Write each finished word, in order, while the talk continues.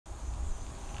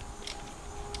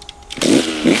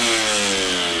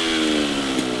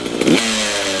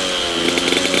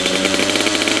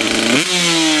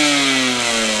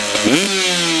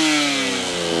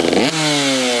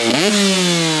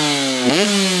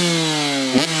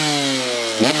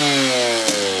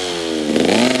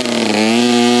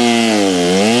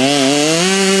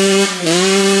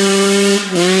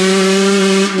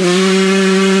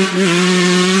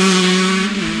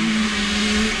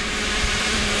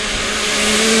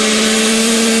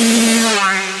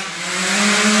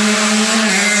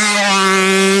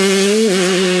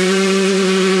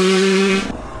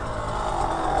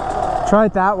Try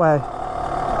it that way.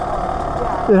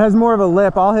 It has more of a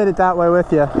lip. I'll hit it that way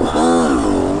with you. I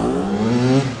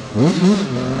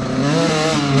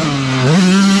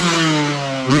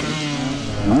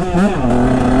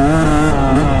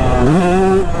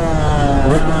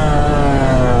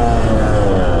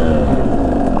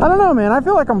don't know, man. I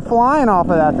feel like I'm flying off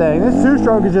of that thing. This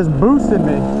two-stroke is just boosting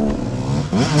me.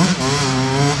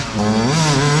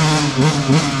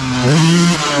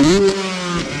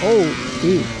 Oh,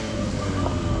 geez.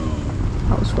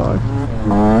 That was fun.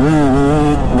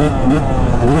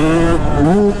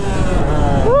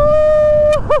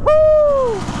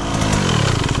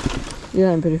 You're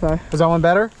doing pretty far. Was that one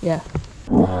better? Yeah.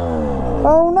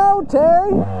 Oh no,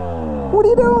 Terry! What are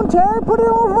you doing, Terry? Put it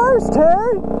on reverse,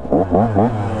 Terry!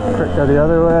 Go the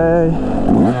other way.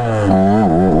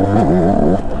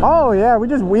 Oh yeah, we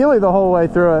just wheelie the whole way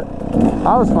through it.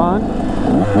 That was fun.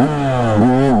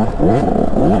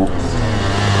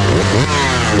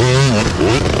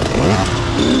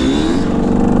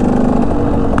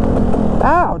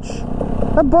 Ouch!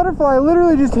 That butterfly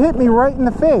literally just hit me right in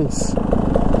the face.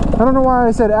 I don't know why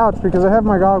I said ouch, because I have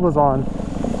my goggles on.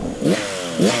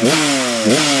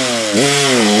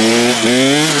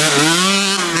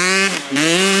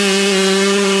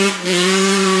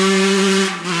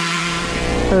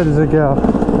 Where does it go?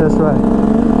 This way.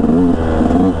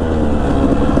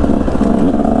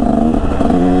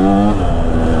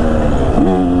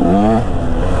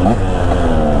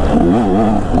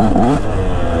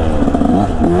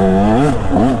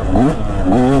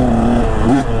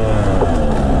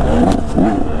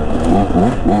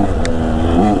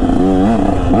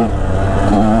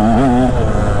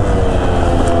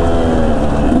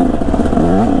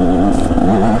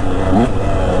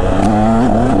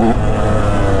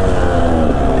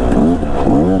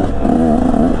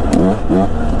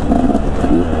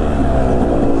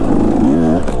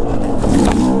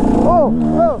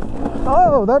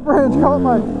 Oh, that branch caught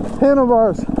my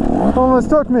handlebars. Almost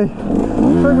took me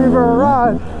for a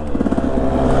ride.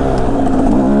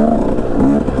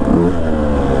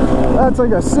 That's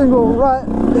like a single rut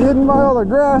hidden by all the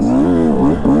grass.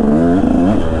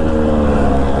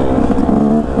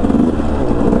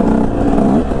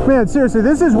 Man, seriously,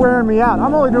 this is wearing me out.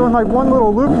 I'm only doing like one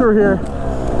little loop through here,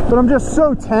 but I'm just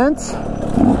so tense.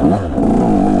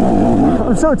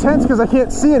 I'm so tense because I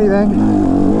can't see anything.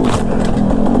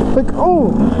 Like,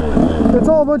 oh, it's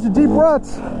all a bunch of deep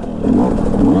ruts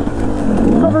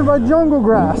covered by jungle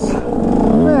grass.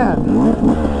 Man.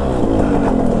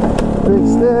 Big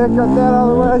stick, got that out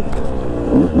of the way.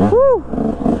 Woo!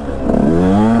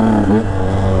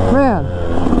 Man.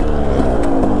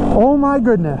 Oh my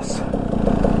goodness.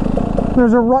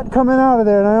 There's a rut coming out of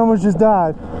there and I almost just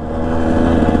died.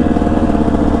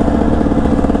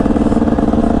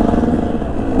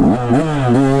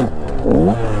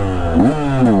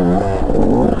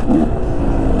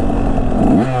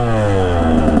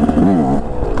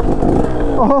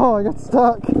 Oh, I got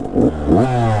stuck.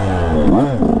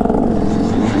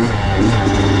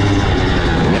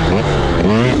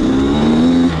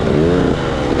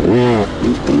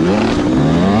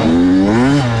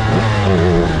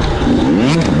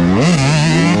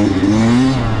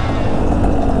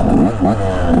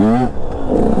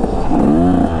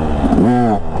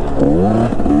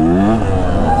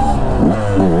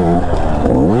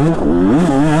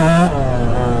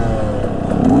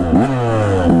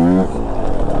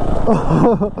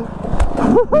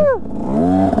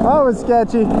 That was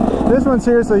sketchy. This one,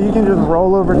 seriously, you can just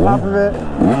roll over top of it.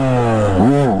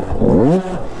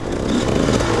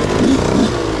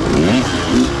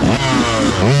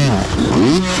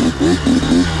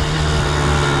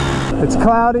 It's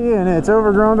cloudy and it's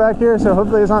overgrown back here, so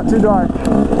hopefully it's not too dark.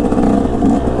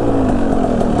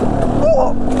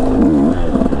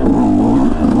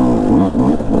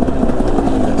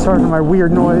 Sorry for my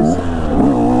weird noise.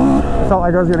 Felt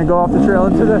like I was going to go off the trail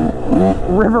into the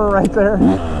river right there.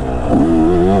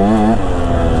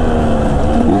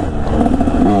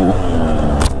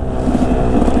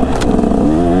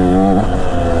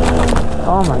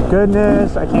 Oh my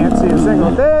goodness, I can't see a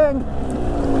single thing.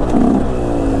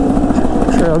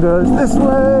 Trail goes this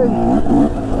way.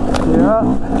 Yeah.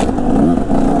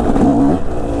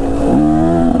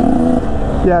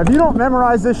 Yeah, if you don't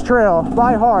memorize this trail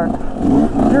by heart,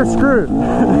 you're screwed.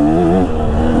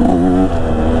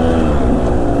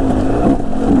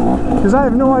 Because I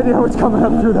have no idea what's coming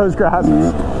up through those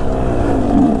grasses.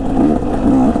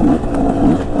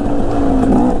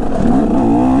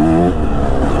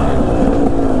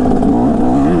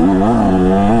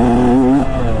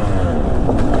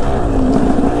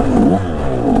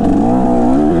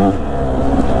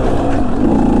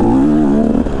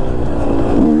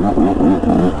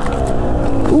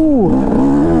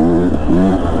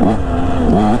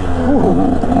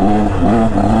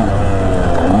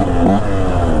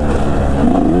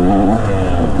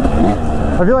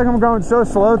 I feel like I'm going so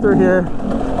slow through here.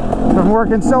 I'm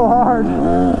working so hard.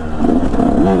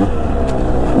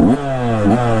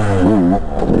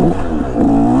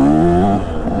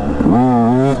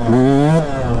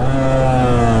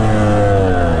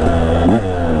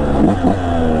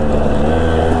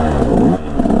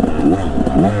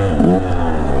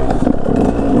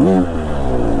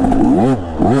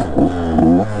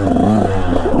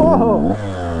 Whoa.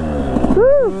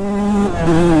 Woo.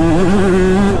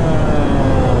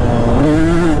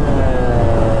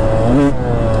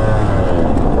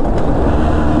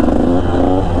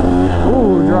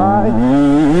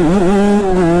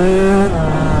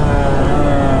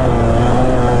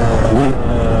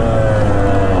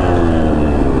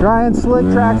 Dry and slick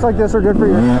tracks like this are good for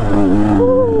you.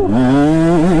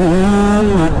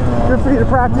 Good for you to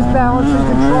practice balance and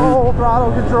control,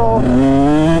 throttle control.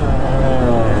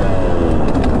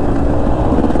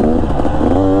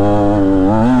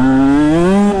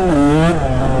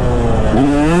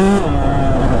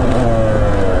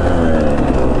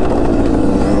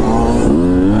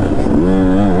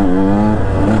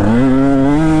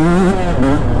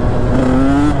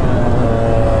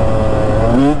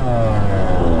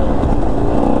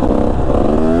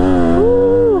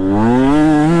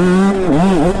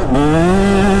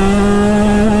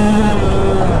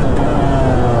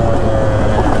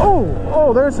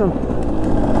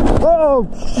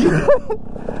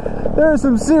 There are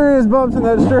some serious bumps in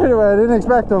that straightaway. I didn't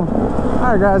expect them.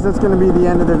 Alright guys, that's going to be the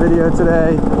end of the video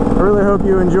today. I really hope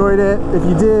you enjoyed it. If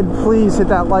you did, please hit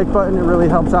that like button. It really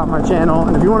helps out my channel.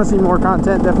 And if you want to see more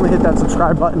content, definitely hit that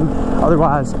subscribe button.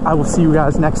 Otherwise, I will see you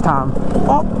guys next time.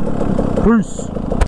 Peace.